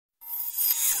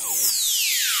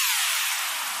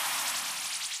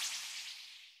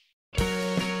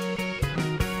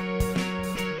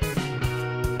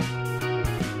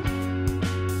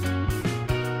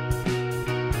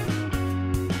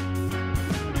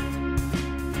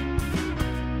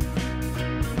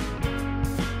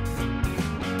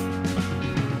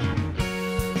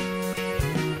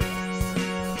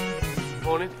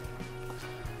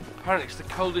Apparently it's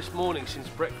the coldest morning since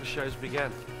breakfast shows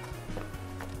began.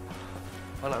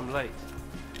 And I'm late.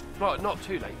 Not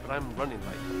too late, but I'm running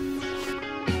late.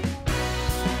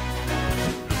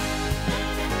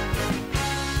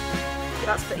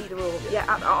 That's for either or.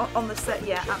 Yeah, on the set,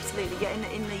 yeah, absolutely. Yeah,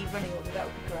 in the running order, that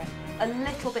would be great. A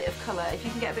little bit of colour, if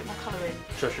you can get a bit more colour in.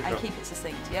 Sure. And keep it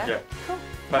succinct, yeah? Yeah. Cool.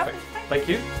 Perfect. Thank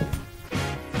you.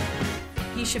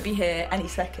 He should be here any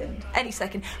second. Any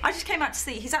second. I just came out to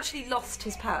see. He's actually lost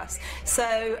his purse.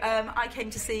 So I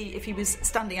came to see if he was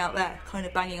standing out there, kind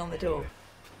of banging on the door.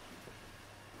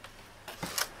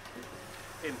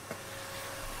 In.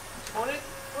 Morning.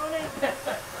 Morning.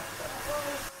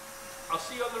 I'll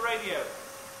see you on the radio.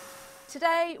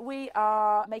 Today we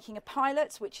are making a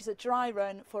pilot, which is a dry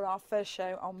run for our first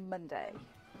show on Monday.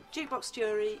 Jukebox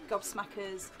jury,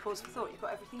 gobsmackers, pause for thought. You've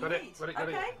got everything you need.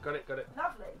 Got it.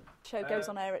 Lovely. Show goes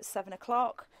on air at 7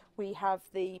 o'clock. We have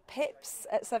the Pips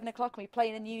at 7 o'clock and we play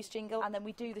in a news jingle, and then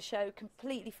we do the show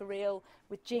completely for real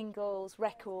with jingles,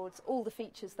 records, all the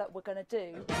features that we're going to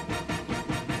do.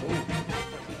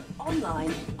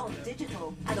 Online, on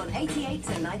digital, and on 88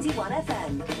 to 91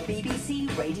 FM,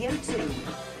 BBC Radio 2.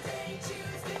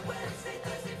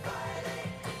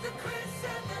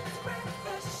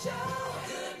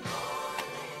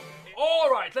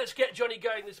 All right, let's get Johnny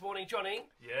going this morning. Johnny?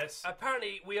 Yes?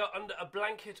 Apparently we are under a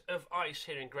blanket of ice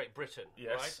here in Great Britain,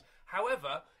 Yes. right?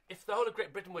 However, if the whole of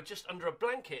Great Britain were just under a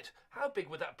blanket, how big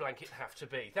would that blanket have to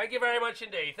be? Thank you very much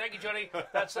indeed. Thank you, Johnny.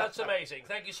 That's amazing.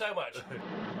 Thank you so much.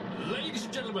 Ladies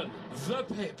and gentlemen, the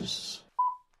Pips.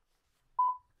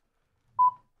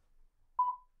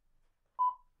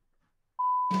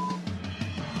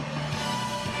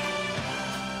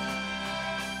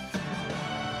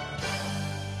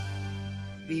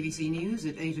 BBC News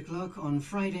at 8 o'clock on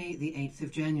Friday, the 8th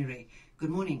of January. Good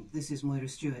morning, this is Moira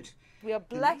Stewart. We are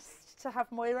blessed to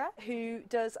have Moira, who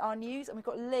does our news, and we've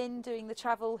got Lynn doing the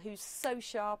travel, who's so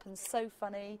sharp and so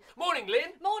funny. Morning,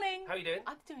 Lynn. Morning. How are you doing?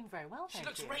 I'm doing very well, She thank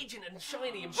looks you. radiant and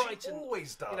shiny and bright. She and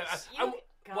always does. You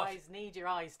guys need your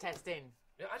eyes testing.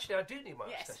 Yeah, actually, I do need my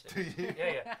eyes Yes. tested. Do you?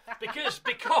 Yeah. Because...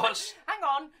 Hang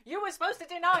on, you were supposed to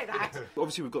deny that.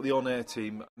 Obviously, we've got the on-air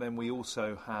team, and then we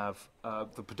also have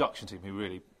the production team, who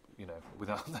really, you know,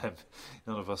 without them,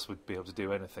 none of us would be able to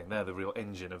do anything. They're the real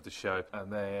engine of the show,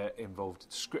 and they're involved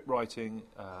in script writing.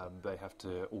 They have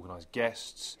to organise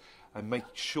guests and make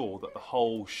sure that the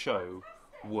whole show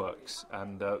works,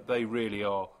 and they really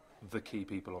are the key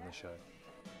people on the show.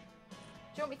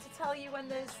 Do you want me to tell you when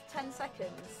there's 10 seconds?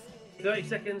 30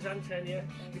 seconds and 10, yeah?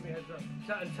 Just give me a heads up.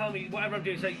 And tell me whatever I'm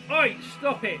doing, say, oi,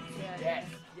 stop it! Yeah.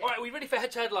 All right, are we ready for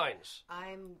head-to-head lines?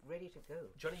 I'm ready to go.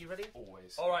 Johnny, you ready?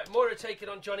 Always. All right, Moira taking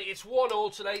on Johnny. It's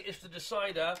 1-1 today. It's the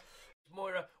decider.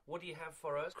 Moira, what do you have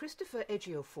for us? Christopher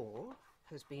Ejiofor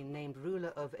has been named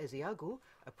ruler of Ezeagu,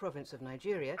 a province of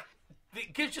Nigeria.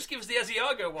 Just give us the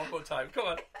Ezeago one more time. Come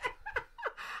on.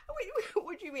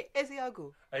 What do you mean,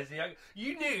 Ezeagu? Ezeago.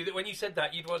 You knew that when you said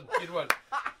that, you'd won.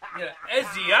 Yeah,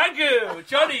 Ezeago.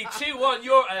 Johnny, 2-1.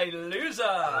 You're a loser.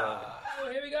 Oh,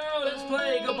 here we go. Let's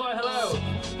play. Goodbye, hello.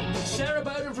 Sarah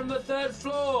Bowden from the 3rd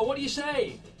floor. What do you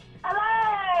say?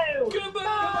 Hello!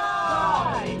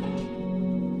 Goodbye.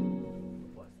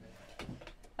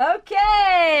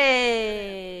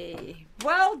 Okay!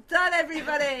 Well done,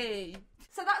 everybody!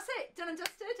 So that's it, done and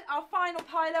dusted. Our final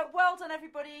pilot. Well done,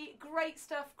 everybody. Great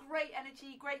stuff, great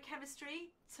energy, great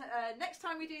chemistry. Next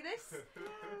time we do this,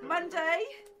 Monday,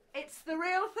 it's the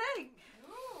real thing.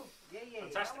 Ooh, yeah.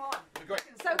 Fantastic. Come on. Great.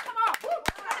 So come on. Woo,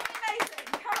 that'd be amazing.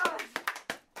 Come on.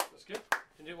 That's good.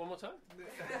 Can you do it one more time?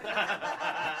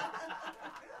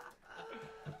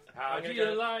 How do you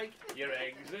like your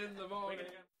eggs in the morning?